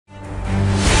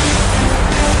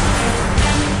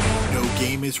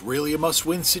is really a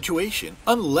must-win situation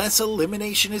unless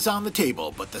elimination is on the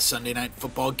table, but the Sunday night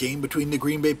football game between the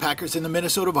Green Bay Packers and the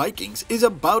Minnesota Vikings is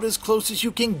about as close as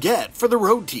you can get for the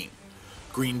road team.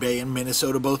 Green Bay and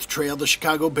Minnesota both trail the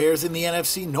Chicago Bears in the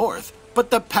NFC North,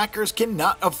 but the Packers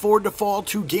cannot afford to fall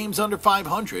 2 games under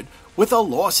 500 with a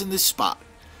loss in this spot.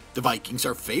 The Vikings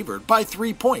are favored by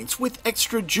 3 points with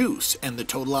extra juice, and the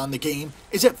total on the game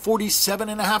is at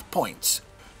 47.5 points.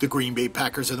 The Green Bay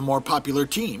Packers are the more popular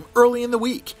team early in the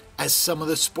week, as some of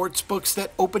the sports books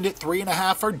that opened at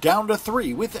 3.5 are down to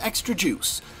 3 with extra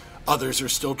juice. Others are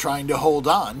still trying to hold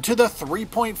on to the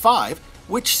 3.5,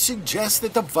 which suggests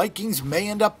that the Vikings may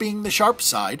end up being the sharp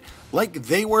side, like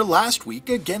they were last week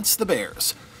against the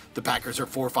Bears. The Packers are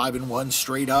 4-5-1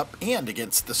 straight up and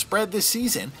against the spread this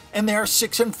season, and they are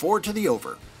 6-4 to the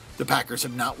over. The Packers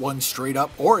have not won straight up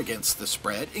or against the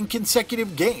spread in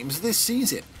consecutive games this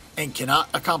season, and cannot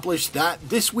accomplish that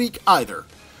this week either.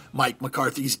 Mike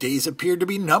McCarthy's days appear to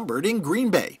be numbered in Green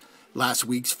Bay. Last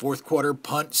week's fourth quarter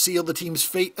punt sealed the team's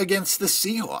fate against the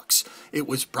Seahawks. It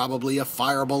was probably a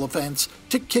fireable offense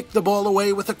to kick the ball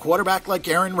away with a quarterback like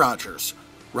Aaron Rodgers.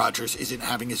 Rodgers isn't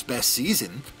having his best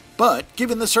season, but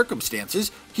given the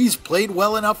circumstances, he's played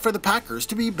well enough for the Packers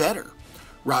to be better.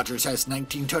 Rodgers has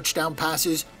 19 touchdown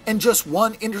passes and just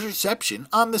 1 interception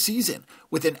on the season,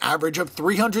 with an average of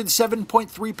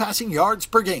 307.3 passing yards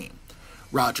per game.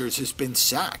 Rodgers has been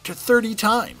sacked 30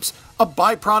 times, a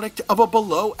byproduct of a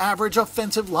below-average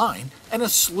offensive line and a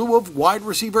slew of wide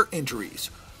receiver injuries.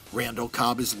 Randall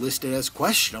Cobb is listed as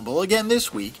questionable again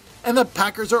this week, and the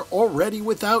Packers are already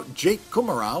without Jake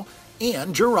Kumerow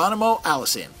and Geronimo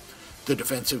Allison. The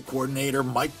defensive coordinator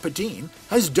Mike Pettine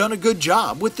has done a good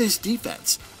job with this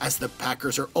defense, as the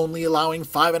Packers are only allowing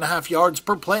 5.5 yards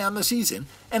per play on the season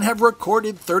and have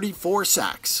recorded 34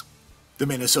 sacks. The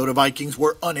Minnesota Vikings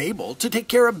were unable to take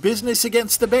care of business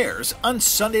against the Bears on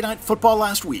Sunday Night Football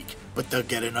last week, but they'll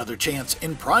get another chance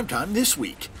in primetime this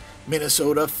week.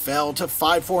 Minnesota fell to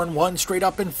 5-4-1 straight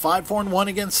up and 5-4-1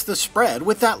 against the spread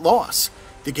with that loss.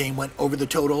 The game went over the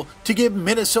total to give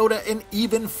Minnesota an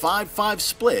even 5-5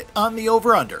 split on the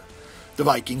over-under. The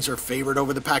Vikings are favored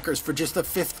over the Packers for just the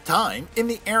 5th time in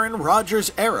the Aaron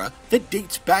Rodgers era that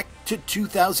dates back to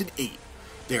 2008.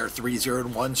 They are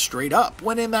 3-0-1 straight up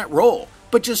when in that role,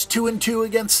 but just 2-2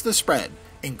 against the spread,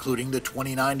 including the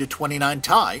 29-29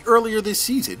 tie earlier this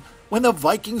season when the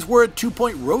Vikings were a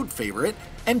 2-point road favorite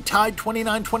and tied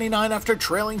 29-29 after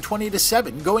trailing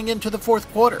 20-7 going into the fourth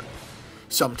quarter.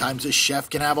 Sometimes a chef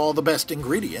can have all the best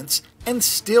ingredients and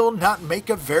still not make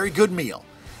a very good meal.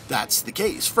 That's the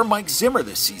case for Mike Zimmer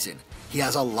this season. He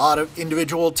has a lot of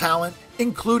individual talent,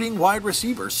 including wide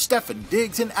receivers Stefon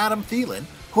Diggs and Adam Thielen,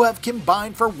 who have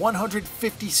combined for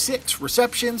 156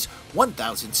 receptions,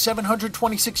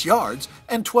 1,726 yards,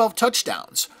 and 12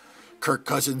 touchdowns. Kirk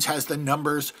Cousins has the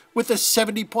numbers with a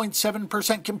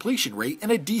 70.7% completion rate and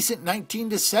a decent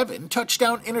 19-7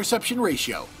 touchdown interception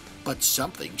ratio. But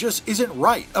something just isn't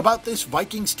right about this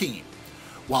Vikings team.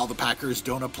 While the Packers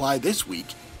don't apply this week,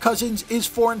 Cousins is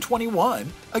 4-21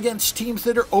 against teams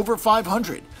that are over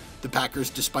 500. The Packers,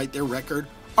 despite their record,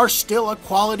 are still a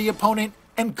quality opponent,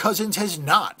 and Cousins has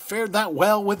not fared that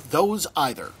well with those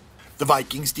either. The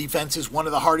Vikings defense is one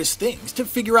of the hardest things to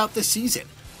figure out this season.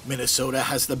 Minnesota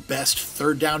has the best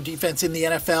third down defense in the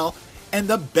NFL and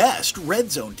the best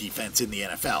red zone defense in the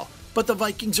NFL. But the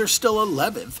Vikings are still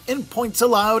 11th in points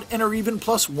allowed and are even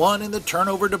 +1 in the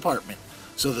turnover department.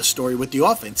 So the story with the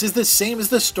offense is the same as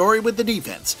the story with the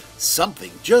defense.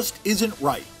 Something just isn't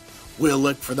right. We'll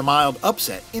look for the mild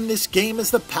upset in this game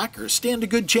as the Packers stand a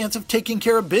good chance of taking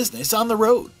care of business on the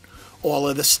road. All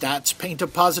of the stats paint a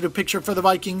positive picture for the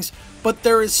Vikings, but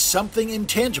there is something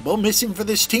intangible missing for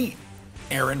this team.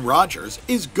 Aaron Rodgers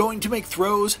is going to make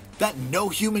throws that no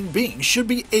human being should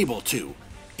be able to.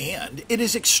 And it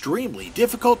is extremely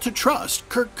difficult to trust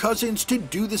Kirk Cousins to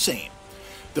do the same.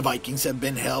 The Vikings have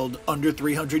been held under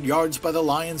 300 yards by the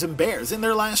Lions and Bears in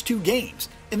their last 2 games,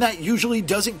 and that usually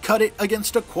doesn't cut it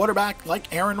against a quarterback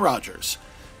like Aaron Rodgers.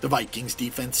 The Vikings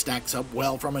defense stacks up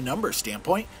well from a numbers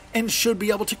standpoint and should be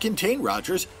able to contain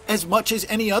Rodgers as much as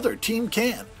any other team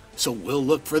can. So we'll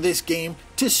look for this game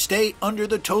to stay under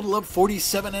the total of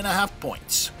 47.5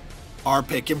 points. Our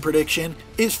pick and prediction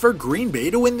is for Green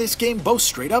Bay to win this game both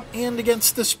straight up and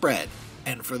against the spread,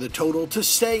 and for the total to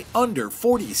stay under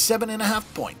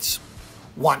 47.5 points.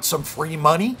 Want some free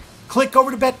money? Click over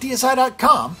to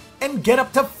BetDSI.com and get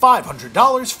up to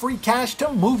 $500 free cash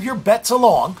to move your bets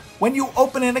along when you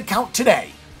open an account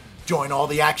today. Join all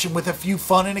the action with a few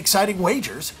fun and exciting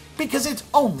wagers, because it's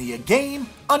only a game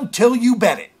until you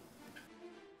bet it.